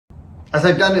As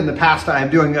I've done in the past, I'm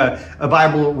doing a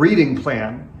Bible reading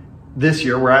plan this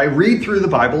year where I read through the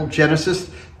Bible, Genesis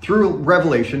through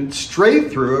Revelation, straight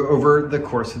through over the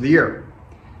course of the year.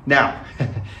 Now,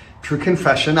 true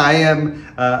confession, I am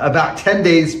about 10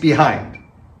 days behind.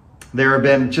 There have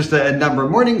been just a number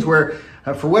of mornings where,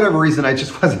 for whatever reason, I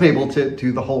just wasn't able to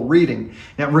do the whole reading.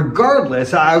 Now,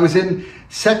 regardless, I was in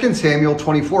 2 Samuel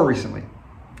 24 recently,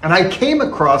 and I came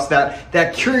across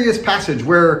that curious passage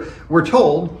where we're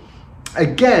told,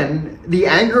 again, the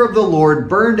anger of the Lord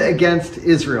burned against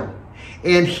Israel,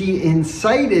 and he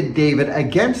incited David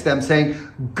against them, saying,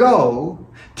 "Go,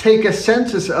 take a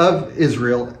census of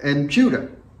Israel and Judah."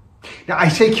 Now, I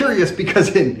say curious because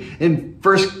in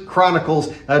 1 Chronicles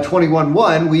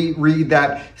 21:1, we read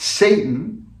that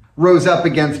Satan rose up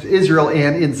against Israel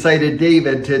and incited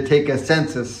David to take a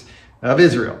census of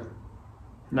Israel.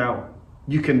 Now,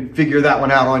 you can figure that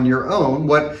one out on your own.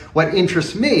 What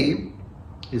interests me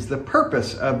is the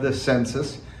purpose of the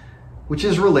census, which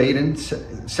is relayed in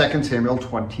 2 Samuel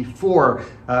 24,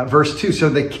 verse 2. So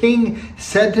the king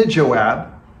said to Joab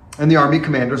and the army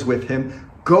commanders with him,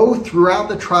 "Go throughout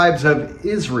the tribes of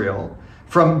Israel,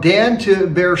 from Dan to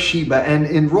Beersheba, and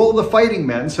enroll the fighting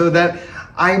men, so that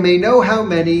I may know how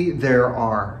many there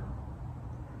are."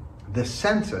 The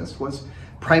census was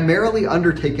primarily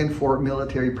undertaken for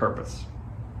military purpose.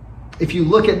 If you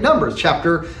look at Numbers,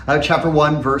 chapter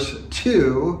 1, verse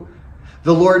 2,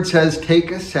 the Lord says,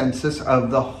 "Take a census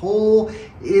of the whole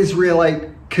Israelite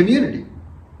community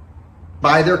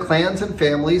by their clans and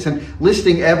families, and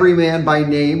listing every man by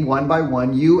name, one by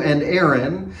one. You and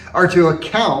Aaron are to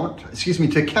count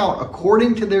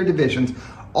according to their divisions,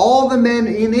 all the men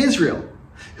in Israel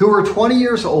who are 20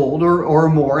 years old or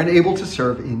more and able to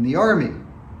serve in the army."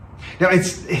 Now,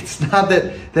 it's not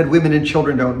that women and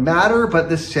children don't matter, but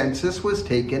the census was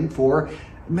taken for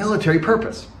military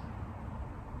purpose.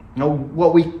 Now,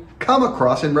 what we come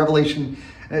across in Revelation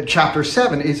chapter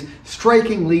 7 is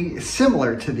strikingly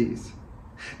similar to these.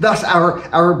 Thus,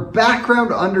 our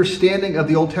background understanding of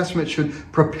the Old Testament should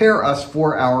prepare us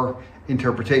for our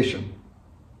interpretation.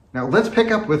 Now, let's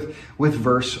pick up with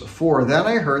verse 4. "Then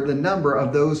I heard the number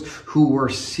of those who were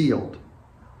sealed,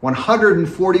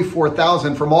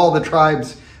 144,000 from all the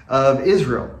tribes of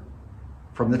Israel.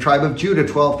 From the tribe of Judah,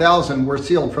 12,000 were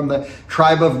sealed. From the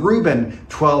tribe of Reuben,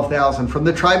 12,000. From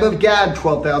the tribe of Gad,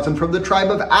 12,000. From the tribe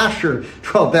of Asher,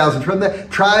 12,000. From the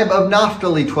tribe of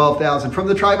Naphtali, 12,000. From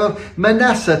the tribe of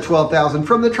Manasseh, 12,000.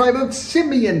 From the tribe of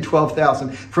Simeon,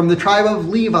 12,000. From the tribe of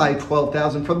Levi,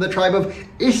 12,000. From the tribe of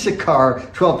Issachar,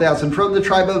 12,000. From the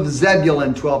tribe of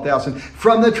Zebulun, 12,000.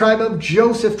 From the tribe of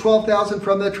Joseph, 12,000.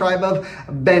 From the tribe of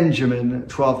Benjamin,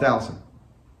 12,000.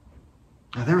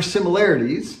 Now, there are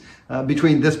similarities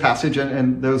between this passage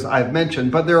and those I've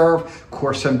mentioned, but there are, of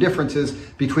course, some differences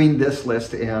between this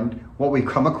list and what we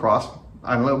come across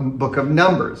in the book of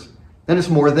Numbers. And it's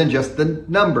more than just the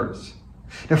numbers.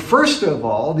 Now, first of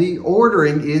all, the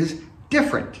ordering is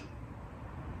different.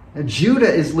 Now,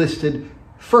 Judah is listed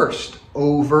first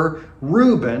over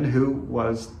Reuben, who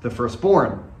was the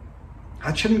firstborn.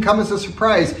 That shouldn't come as a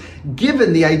surprise,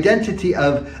 given the identity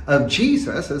of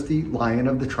Jesus as the Lion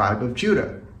of the tribe of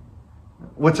Judah.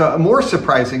 What's a more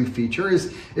surprising feature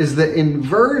is the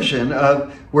inversion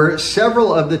of where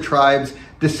several of the tribes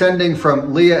descending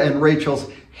from Leah and Rachel's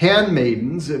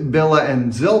handmaidens, Bilhah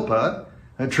and Zilpah,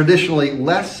 traditionally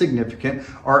less significant,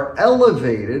 are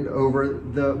elevated over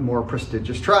the more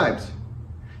prestigious tribes.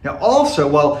 Now also,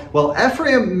 while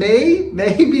Ephraim may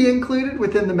be included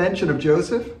within the mention of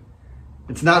Joseph,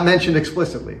 it's not mentioned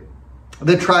explicitly.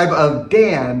 The tribe of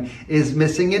Dan is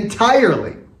missing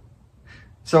entirely.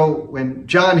 So when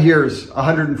John hears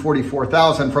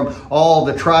 144,000 from all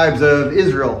the tribes of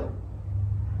Israel,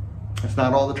 it's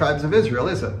not all the tribes of Israel,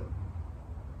 is it?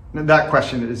 And that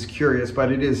question is curious,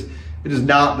 but it is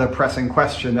not the pressing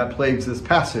question that plagues this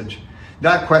passage.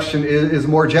 That question is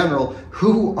more general.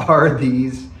 Who are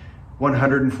these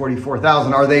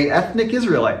 144,000? Are they ethnic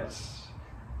Israelites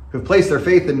who've placed their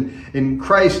faith in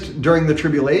Christ during the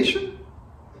tribulation?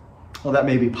 Well, that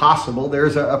may be possible.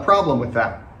 There's a problem with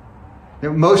that.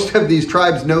 Most of these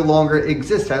tribes no longer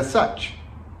exist as such.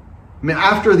 I mean,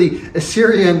 after the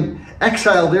Assyrian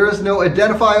exile, there is no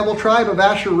identifiable tribe of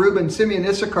Asher, Reuben, Simeon,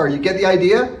 Issachar. You get the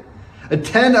idea?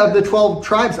 10 of the 12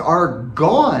 tribes are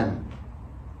gone.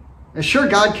 And sure,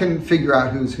 God can figure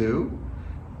out who's who.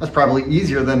 That's probably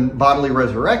easier than bodily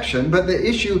resurrection, but the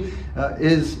issue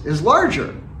is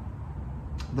larger.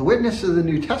 The witness of the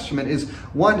New Testament is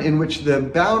one in which the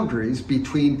boundaries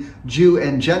between Jew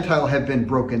and Gentile have been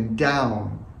broken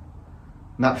down,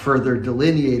 not further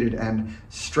delineated and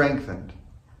strengthened.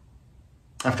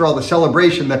 After all, the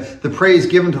celebration, the praise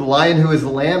given to the Lion who is the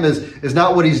Lamb is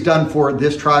not what he's done for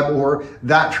this tribe or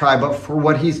that tribe, but for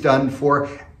what he's done for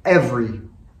every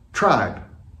tribe.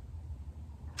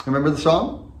 Remember the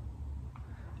song?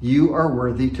 You are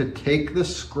worthy to take the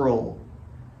scroll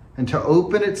and to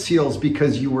open its seals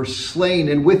because you were slain,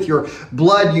 and with your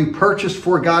blood you purchased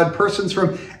for God persons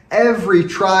from every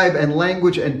tribe and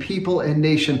language and people and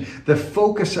nation. The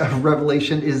focus of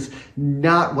Revelation is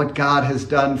not what God has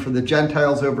done for the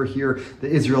Gentiles over here, the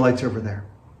Israelites over there.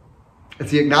 It's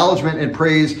the acknowledgement and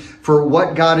praise for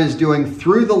what God is doing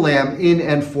through the Lamb in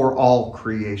and for all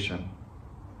creation.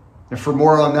 And for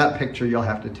more on that picture, you'll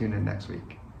have to tune in next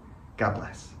week. God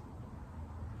bless.